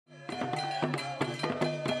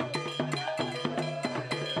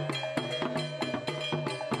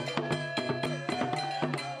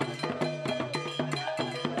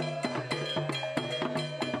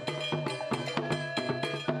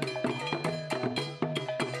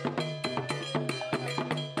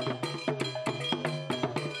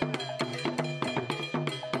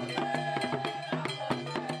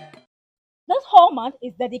month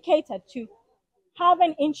is dedicated to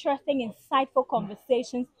having interesting, insightful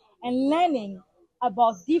conversations and learning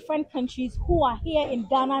about different countries who are here in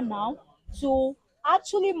Ghana now to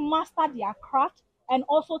actually master their craft and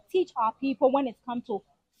also teach our people when it comes to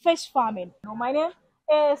fish farming. My name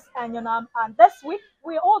is Anyonam, and this week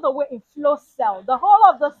we're all the way in Flow Cell. The whole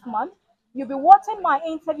of this month, you'll be watching my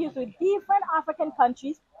interviews with different African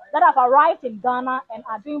countries that have arrived in Ghana and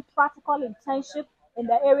are doing practical internship in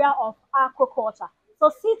the area of aquaculture.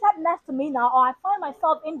 So seated next to me now, I find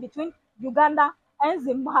myself in between Uganda and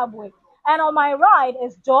Zimbabwe. And on my right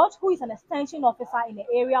is George, who is an extension officer in the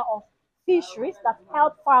area of fisheries that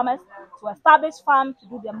help farmers to establish farms, to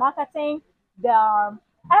do their marketing, their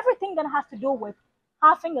everything that has to do with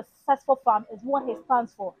having a successful farm is what he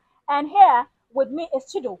stands for. And here with me is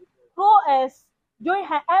Chido, who is doing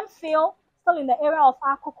her MPhil still in the area of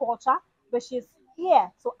aquaculture, but she's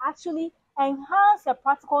here to actually enhance her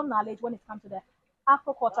practical knowledge when it comes to the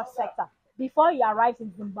aquaculture sector before he arrives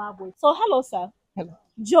in Zimbabwe. So hello, sir. Hello.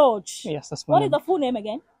 George. Yes, that's my What name. is the full name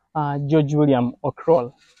again? George William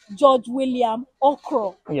Okrol. George William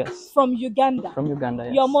Okro. Yes. From Uganda. From Uganda,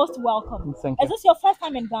 yes. You're most welcome. Thank you. Is this your first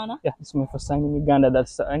time in Ghana? Yeah, it's my first time in Uganda.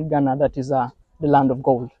 That's in Ghana. That is the land of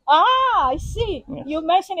gold. Ah, I see. Yes. You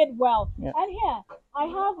mentioned it well. Yeah. And here, I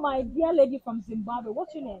have my dear lady from Zimbabwe.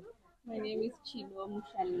 What's your name? My name is Chido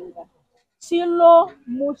Mushaninga. Chilo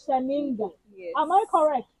Mushaninga. Yes. Am I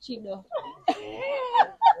correct? Chido.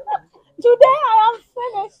 Today I am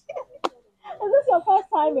finished. Is this your first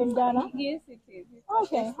time in Ghana? Yes, it is. It's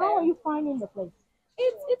Okay. first How are time. you finding the place?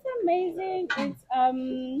 It's amazing. It's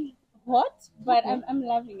hot, but I'm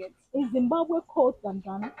loving it. Is Zimbabwe cold than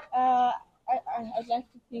Ghana? I'd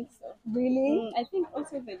like to think so. Really? I think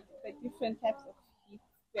also the different types of heat.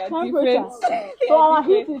 They are Temperature. different. They So are our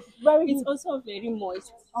heat different. is very It's heat. also very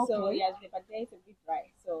moist. So Okay. yeah, but there is a bit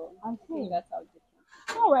dry. So I I see. think that's how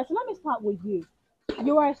different. All right. So let me start with you.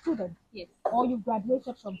 You are a student, Yes. or you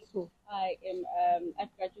graduated from school. I've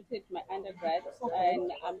graduated my undergrad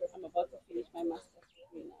and I'm about to finish my master's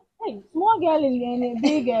degree now. Hey, small girl in a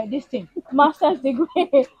big this thing, master's degree.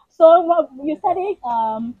 So what, you studied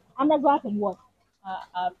undergrad in what?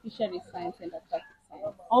 Fisheries science and aquatic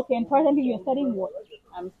science. Okay, and presently you're studying what?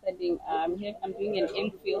 I'm studying. Here I'm doing an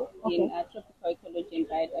MPhil in tropical ecology and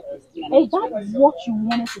biodiversity Is that management. what you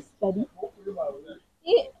wanted to study?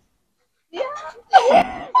 Yeah.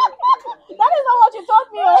 That is not what you told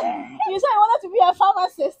me. Oh. You said you wanted to be a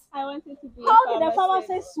pharmacist. I wanted to be. How did a pharmacist.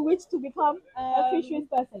 pharmacist switch to become a fisheries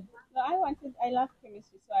person? No, I love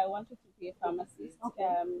chemistry, so I wanted to be a pharmacist. Okay.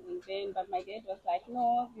 But my dad was like,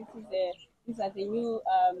 no, these are the new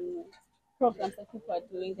programs that people are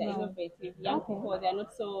doing. They're innovative. Young Okay. people, they're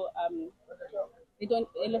not so they don't.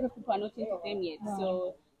 A lot of people are not into them yet.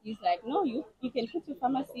 So he's like, no, you can put your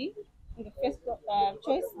pharmacy in the first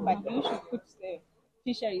choice, but you should put the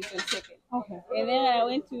fisheries on second. Okay. And then I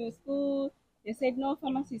went to school. They said no,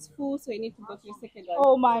 pharmacy is full, so you need to go to your second one.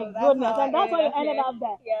 Oh my So goodness, how and that's why you ended here. up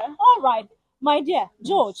there. Yeah. All right, my dear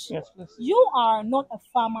George. Yes, please. You are not a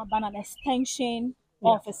farmer, but an extension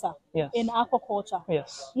officer Yes. in aquaculture.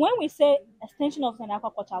 Yes. When we say extension officer in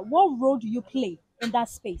aquaculture, what role do you play in that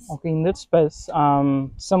space? Okay, in that space,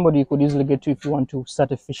 somebody could easily get to if you want to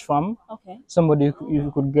start a fish farm. Okay. Somebody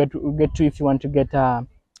you could get to if you want to get a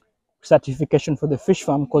certification for the fish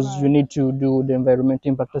farm, because you need to do the environmental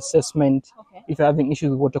impact assessment. Okay. If you're having issues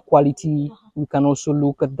with water quality, we can also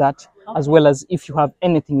look at that, as well as if you have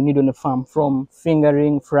anything you need on a farm, from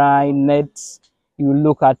fingering, fry, nets. You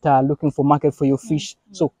look at looking for market for your fish.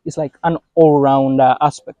 So it's like an all-round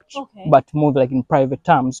aspect, Okay. but more like in private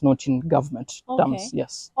terms, not in government Okay. terms.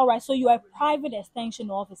 Yes. All right. So you are a private extension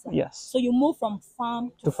officer. Yes. So you move from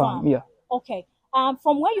farm to To farm. Yeah. Okay.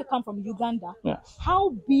 From where you come from, Uganda, Yes. how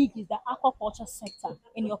big is the aquaculture sector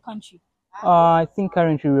in your country? I think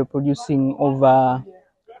currently we're producing over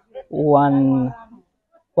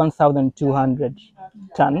 1,200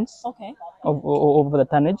 tons Okay. over the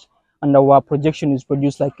tonnage, and our projection is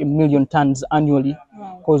produce like 1 million tons annually,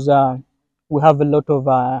 because we have a lot of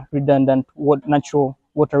redundant natural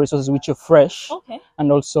water resources which are fresh, Okay.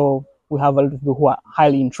 and also we have a lot of people who are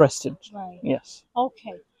highly interested. Right. Yes.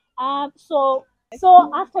 Okay.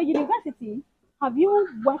 So after university, have you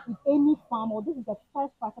worked with any farm, or this is the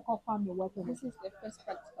first practical farm you're working with? This is the first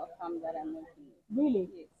practical farm that I'm working with. Really?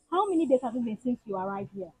 Yes. How many days has it been since you arrived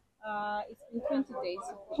here? It's been 20 days.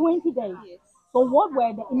 20 days. Yes. So what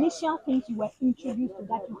were the initial things you were introduced to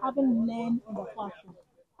that you haven't learned in the classroom?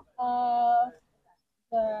 I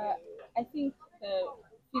think the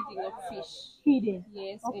feeding of fish. Feeding.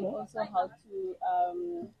 Yes, Okay. and also how to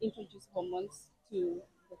introduce hormones to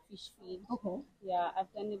the fish feed. Okay. Yeah,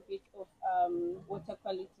 I've done a bit of water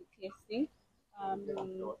quality testing.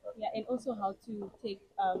 Yeah, and also how to take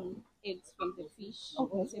eggs from the fish,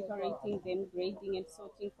 Okay. separating them, grading and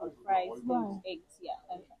sorting from fries Right. and eggs.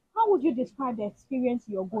 Yeah, How would you describe the experience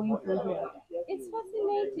you're going through here? it's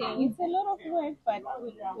fascinating. It's a lot of work, but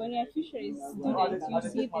when you're a fisheries student, you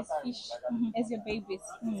see these fish as your babies,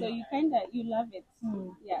 so you you love it.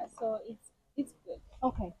 Yeah, so it's good.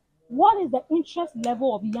 Okay. What is the interest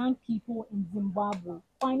level of young people in Zimbabwe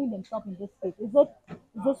finding themselves in this space? Is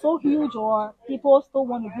it so huge, or people still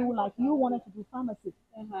want to do like you wanted to do pharmacy?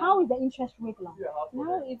 How is the interest rate like?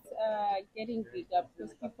 Now it's getting bigger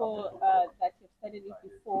because people that have studied it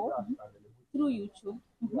before through YouTube,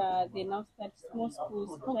 they now start small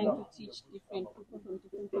schools trying to teach different people from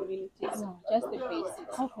different communities just the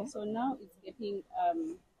basics. Okay. So now it's getting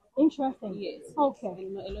Interesting. yes, Okay.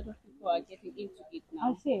 and a lot of people are getting into it I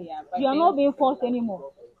now. see. Yeah, but You are then, not being forced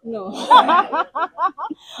anymore. no.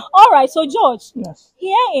 All right. So George, Yes.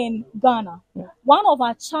 here in Ghana, one of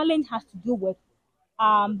our challenge has to do with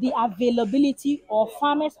the availability of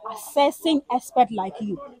farmers assessing experts like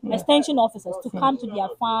you, extension officers, to come to their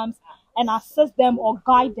farms and assist them or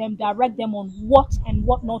guide them, direct them on what and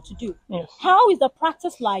what not to do. Yes. How is the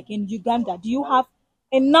practice like in Uganda? Do you have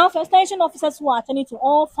enough extension officers who are attending to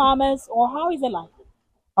all farmers, or how is it like?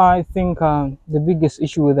 I think the biggest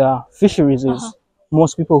issue with fisheries is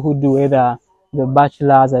most people who do either the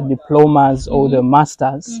bachelor's, the diplomas, or the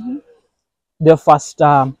masters, their first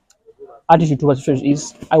attitude towards fisheries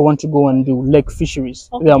is I want to go and do lake fisheries.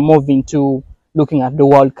 Okay. They are moving to looking at the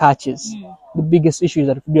wild catches. The biggest issue is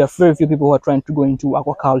that there are very few people who are trying to go into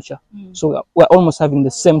aquaculture. So we're almost having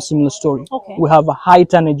the similar story. Okay. We have a high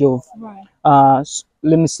tonnage of Right.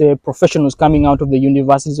 let me say professionals coming out of the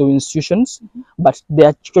universities or institutions, but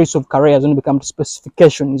their choice of career has only become to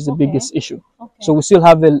specification is the Okay. biggest issue. Okay. So we still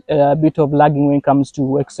have a bit of lagging when it comes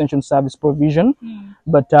to extension service provision,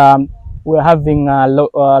 but we're having a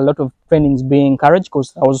lot of trainings being encouraged,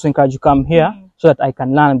 because I was also encouraged to come here so that I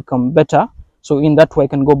can learn and become better. So in that way I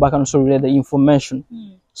can go back and also relay the information.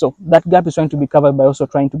 So that gap is trying to be covered by also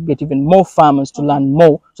trying to get even more farmers to learn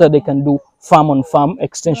more so that they can do farm on farm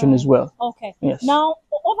extension as well. Okay. Yes. Now,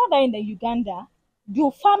 over there in the Uganda,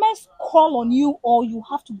 do farmers call on you or you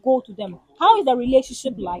have to go to them? How is the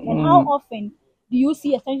relationship like? And how often do you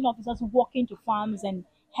see extension officers walking to farms and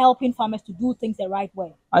helping farmers to do things the right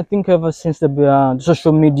way? I think ever since the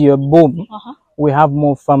social media boom, we have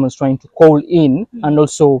more farmers trying to call in, and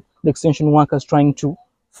also the extension workers trying to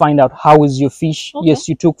find out how is your fish. Okay. Yes,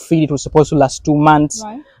 you took feed, it was supposed to last 2 months.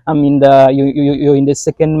 Right. I mean, you're in the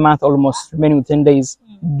second month, almost remaining with 10 days.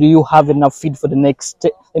 Do you have enough feed for the next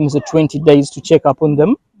 20 days to check up on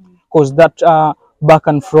them? Because that back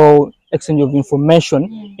and forth exchange of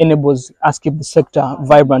information enables us keep the sector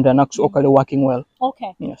vibrant and actually working well.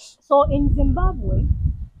 Okay. Yes. So in Zimbabwe,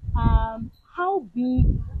 how big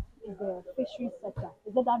is the fishery sector?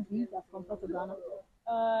 Is it that big as compared to Ghana?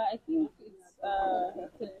 I think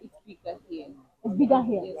it's bigger here. It's bigger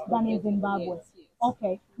here Yes, than in yes, Zimbabwe. yes, yes.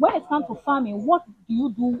 Okay. When it comes to farming, what do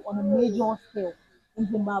you do on a major scale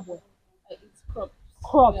in Zimbabwe? It's crops.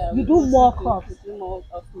 Crops. Yeah, You do more crops. We do more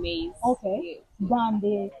of maize. Okay. Yes. Than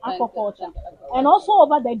the Than aquaculture. the aquaculture. And also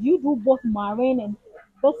over there, do you do both marine and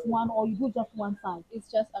this one, or you do just one side?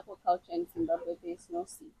 It's just aquaculture in Zimbabwe. There's no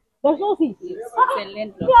sea. There's no sea. It's a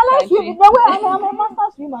landlocked Yeah, let's swim. country. The way I'm a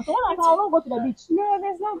master swimmer, so when I can, I will go to the beach. No,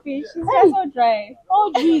 there's no fish. It's Hey. just so dry.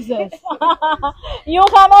 Oh Jesus! You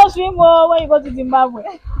cannot swim when you go to Zimbabwe.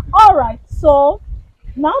 All right. So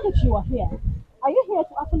now that you are here, are you here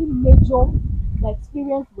to actually major the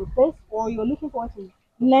experience with this, or you're looking forward to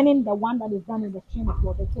learning the one that is done in the stream of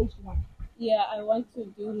your vacation one? Yeah, I want to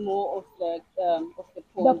do more of the The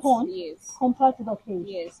ponds. pond Yes. compared to the cage.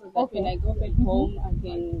 Yes, so that when I go back home, I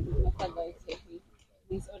can. My father is happy.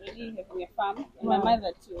 He's already having a farm, and my Right.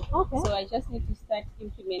 mother too. Okay. So I just need to start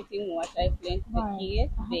implementing what I've learned Right. here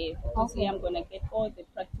there. Because Okay. here I'm gonna get all the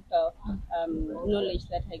practical knowledge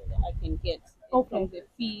that I can get Okay. from the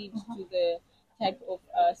feed to the type of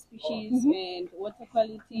species and water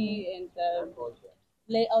quality and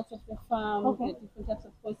layout of the farm, Okay. the different types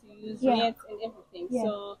of pots you use, Yeah. nets and everything. Yeah.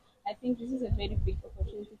 So I think this is a very big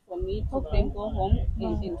opportunity for me to Okay. then go home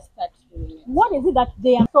and start doing it. What is it that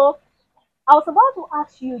they are? So I was about to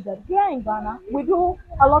ask you that here in Ghana, we do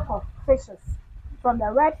a lot of fishes, from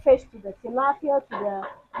the red fish to the tilapia to the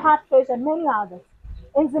catfish and many others.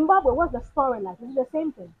 In Zimbabwe, what's the story like? Is it the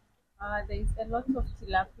same thing? There is a lot of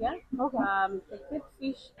tilapia. Okay. The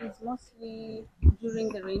catfish is mostly during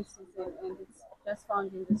the rain season and it's just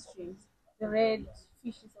found in the streams. The red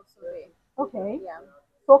fish is also there. Okay. Yeah.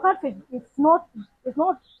 So catfish, it's not It's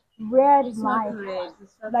not red It's like not red.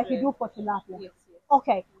 It's not like you red. do for tilapia. Yes, yes.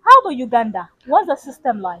 Okay. How about Uganda? What's the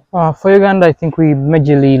system like? For Uganda, I think we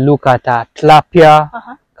majorly look at tilapia,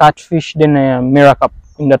 catfish, then miracup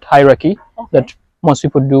in that hierarchy. Okay. That most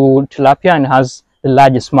people do tilapia and has the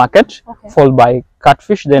largest market, Okay. followed by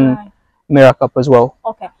catfish, then Right. miracup as well.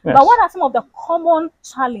 Okay. Yes. But what are some of the common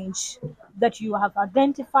challenge that you have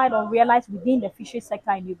identified or realized within the fishery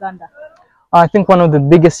sector in Uganda? I think one of the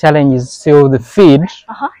biggest challenges is still the feed,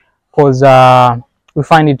 because we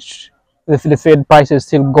find the feed price is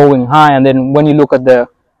still going high, and then when you look at the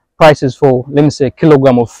prices for, let me say, a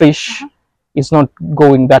kilogram of fish, it's not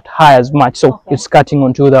going that high as much, so it's cutting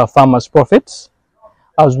onto the farmers' profits,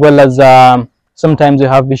 as well as sometimes you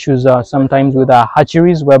have issues sometimes with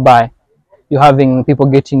hatcheries, whereby you're having people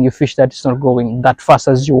getting you fish that is not growing that fast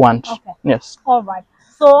as you want. Okay. Yes. All right.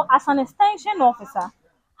 So, as an extension officer,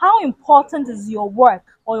 how important is your work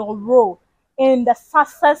or your role in the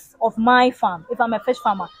success of my farm if I'm a fish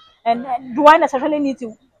farmer? And do I necessarily need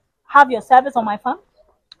to have your service on my farm?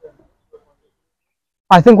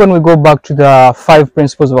 I think when we go back to the 5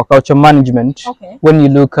 principles of aquaculture management, when you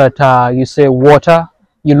look at, you say water,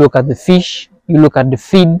 you look at the fish, you look at the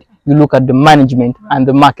feed, you look at the management and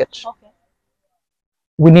the market.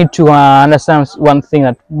 We need to understand one thing,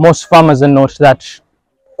 that most farmers are not that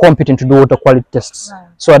competent to do water quality tests.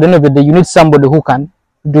 So at the end of the day, you need somebody who can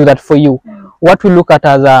do that for you. What we look at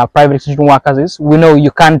as private extension workers is, we know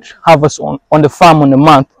you can't have us on the farm on a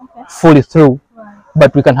month fully through,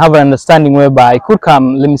 but we can have an understanding whereby I could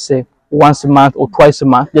come, let me say, once a month or twice a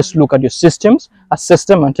month, just look at your systems, assess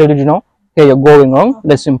them, and tell you, you know, hey, you're going wrong,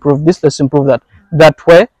 let's improve this, let's improve that. That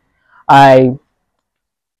way, I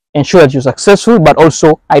ensure that you're successful, but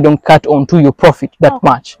also I don't cut onto your profit that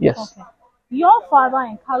much. Yes. Your father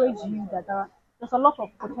encouraged you that there's a lot of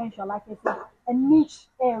potential, like it's a niche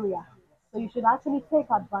area, so you should actually take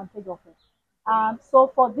advantage of it.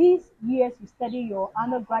 So for these years you study your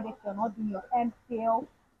undergraduate, you're not doing your MPhil,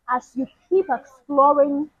 as you keep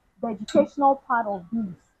exploring the educational part of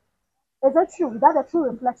these. Is that true? Is that a true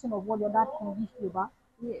reflection of what your dad convinced you about?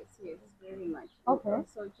 Yes, yes, very much. Okay. And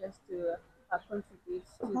also just to contribute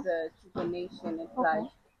to the nation at large.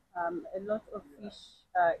 A lot of fish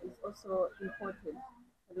is also imported.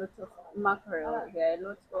 A lot of mackerel. There are a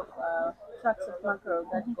lot of trucks of mackerel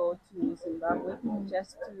that go to Zimbabwe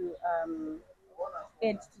just to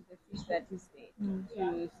add to the fish that is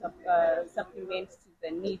there, to supplement to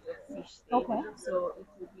the need of fish there. So it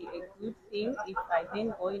would be a good thing if I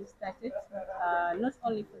then go and start it, not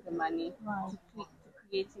only for the money, to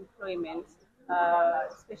create employment,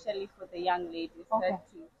 especially for the young ladies,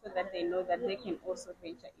 so that they know that they can also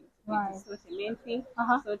venture into it. It's not a main thing,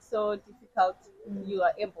 so it's so difficult. You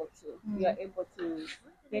are able to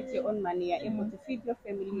get your own money, you are able to feed your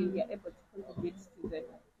family, and you are able to contribute to the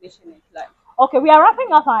nation at large. Okay, we are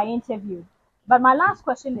wrapping up our interview, but my last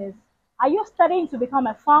question is, are you studying to become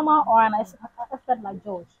a farmer or an expert like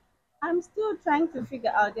George? I'm still trying to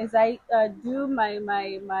figure out as I do my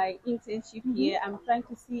internship here. I'm trying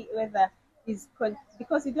to see whether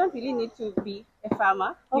because you don't really need to be a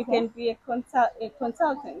farmer. You can be a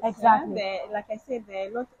consultant. Exactly. Like I said, there are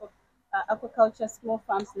a lot of aquaculture small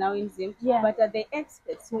farms now in Zim, but are they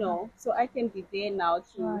experts? No. So I can be there now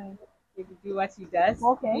to maybe do what he does,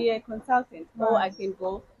 be a consultant, or I can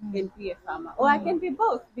go and be a farmer, or I can be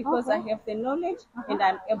both, because I have the knowledge and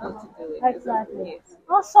I'm able to do it. Exactly. Yes.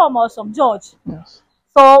 Awesome, George. Yes.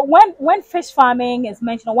 So when fish farming is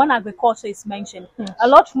mentioned, or when agriculture is mentioned, a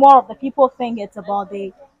lot more of the people think it's about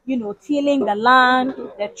the, tilling the land,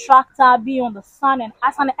 the tractor, being on the sun, and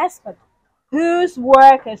as an expert whose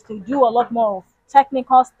work is to do a lot more of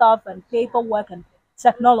technical stuff and paperwork and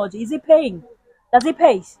technology. Is it paying? Does it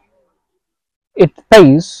pay? It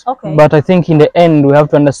pays, but I think in the end we have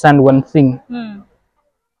to understand one thing.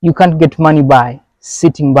 You can't get money by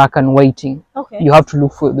sitting back and waiting. You have to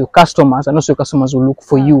look for the customers, and also customers will look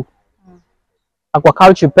for you.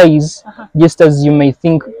 Aquaculture pays just as you may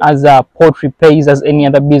think as a poultry pays as any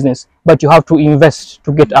other business, but you have to invest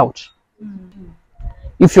to get out.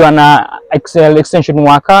 If you're an extension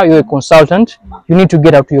worker, you're a consultant, you need to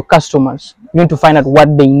get out to your customers. You need to find out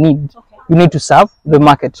what they need. You need to serve the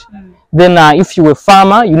market. Then if you're a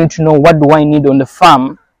farmer, you need to know, what do I need on the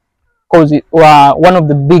farm? Because one of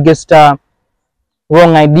the biggest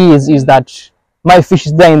wrong ideas is that my fish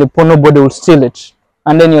is there in the pond, nobody will steal it.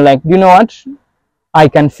 And then you're like, you know what? I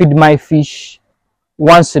can feed my fish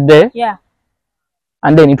once a day.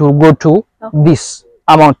 And then it will go to this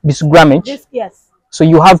amount, this grammage. So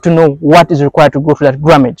you have to know what is required to go to that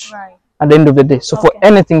grammage at the end of the day. So for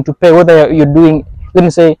anything to pay, whether you're doing, let me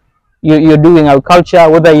say, you're doing agriculture,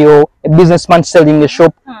 whether you're a businessman selling a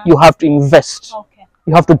shop, you have to invest. Okay.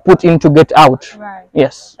 You have to put in to get out. Right.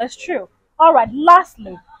 Yes. That's true. All right.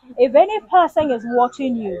 Lastly, if any person is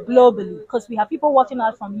watching you globally, because we have people watching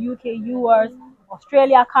us from UK, US,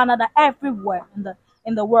 Australia, Canada, everywhere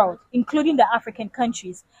in the world, including the African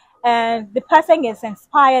countries, and the person is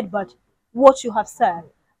inspired by what you have said.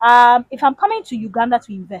 If I'm coming to Uganda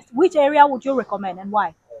to invest, which area would you recommend and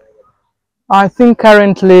why? I think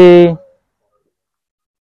currently,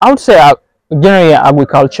 I would say generally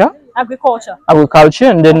agriculture. Agriculture. Agriculture,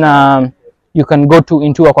 and then you can go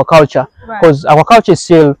into aquaculture, Right. because aquaculture is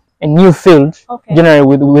still a new field, Okay.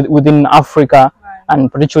 generally within Africa, Right.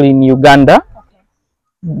 and particularly in Uganda. Okay.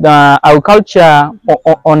 The agriculture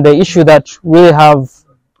on the issue that we have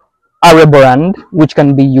arable land which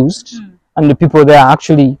can be used, and the people there are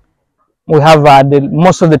actually, we have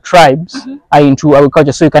most of the tribes are into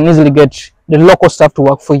agriculture, so you can easily get the local staff to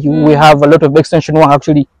work for you. We have a lot of extension work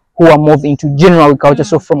actually who are moved into general agriculture,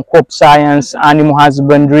 so from crop science, animal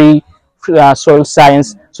husbandry, soil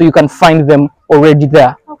science, so you can find them already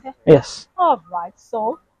there. Okay. Yes. All right.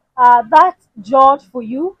 So that's George for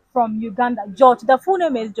you from Uganda. George. The full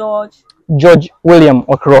name is George. George William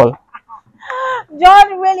Okrol.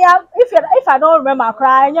 George William. If I don't remember, I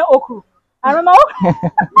cry. Okru. I remember.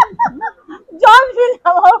 George William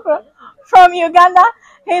Okru from Uganda.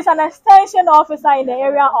 He's an extension officer in the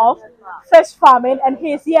area of fish farming, and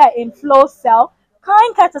he's here in Flow Cell.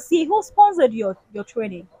 Kind courtesy. Who sponsored your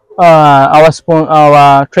training?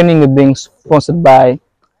 Our training is being sponsored by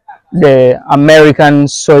the American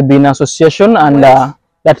Soybean Association, and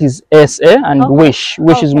that is SA, and Okay.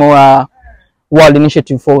 WISH is more World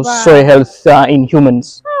Initiative for Soil Health in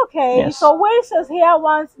Humans. Okay, Yes. so Wish is here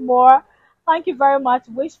once more. Thank you very much,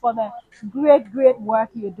 Wish, for the great work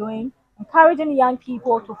you're doing, encouraging young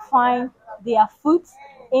people to find their foods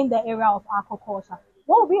in the area of aquaculture.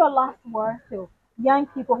 What will be your last word to young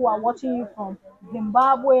people who are watching you from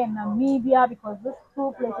Zimbabwe and Namibia, because these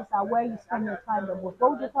two places are where you spend your time the most?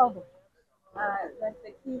 What would you tell them? That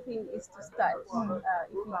the key thing is to start.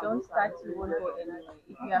 If you don't start, you won't go anywhere.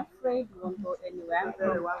 If you're afraid, you won't go anywhere. I'm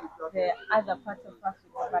from the other parts of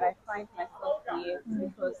Africa, but I find myself here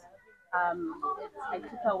because I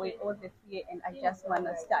took away all the fear and I just want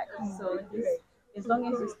to start. So as long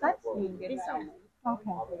as you start, you get somewhere.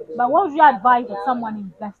 Okay. But what would you advise to someone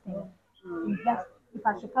investing? Invest. If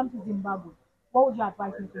I should come to Zimbabwe, what would you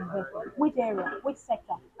advise me to invest in? Which area? Which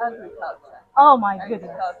sector? Agriculture. Oh my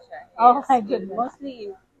goodness. Agriculture. Oh Yes. my goodness. Mostly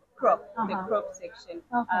in crop, the Uh-huh. crop section.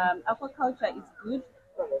 Okay. Aquaculture is good,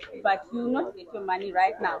 but you will not get your money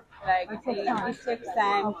right now. Like It takes time. it takes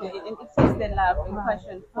time, Okay. and it takes the love and Right.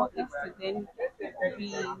 passion for it to then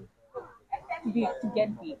to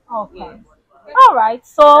get big. Okay. Yes. All right.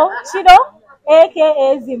 So Chido,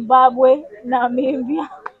 aka Zimbabwe, Namibia,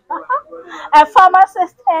 a farmer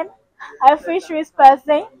assistant, a fisheries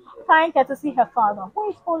person, trying to see her father. Who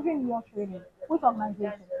is sponsoring your training? Which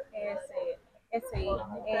organization? ASA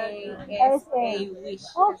Wish.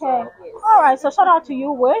 Okay. Yes. All right. So shout out to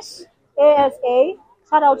you, Wish. ASA.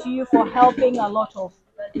 Shout out to you for helping a lot of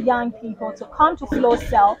young people to come to Flow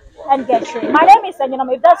Cell and get trained. My name is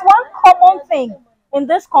Enyanam. If there's one common thing in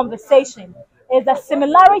this conversation, is the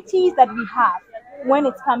similarities that we have when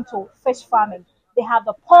it comes to fish farming. They have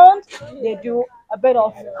the pond, they do a bit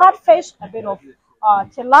of catfish, a bit of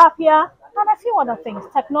tilapia, and a few other things.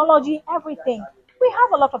 Technology, everything. We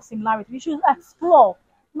have a lot of similarities. We should explore,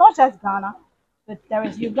 not just Ghana, but there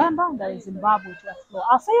is Uganda and there is Zimbabwe to explore.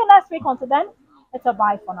 I'll see you next week. Until then, it's a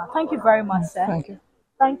bye for now. Thank you very much, sir. Thank you.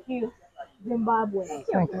 Thank you, Zimbabwe. Thank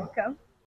you. Welcome.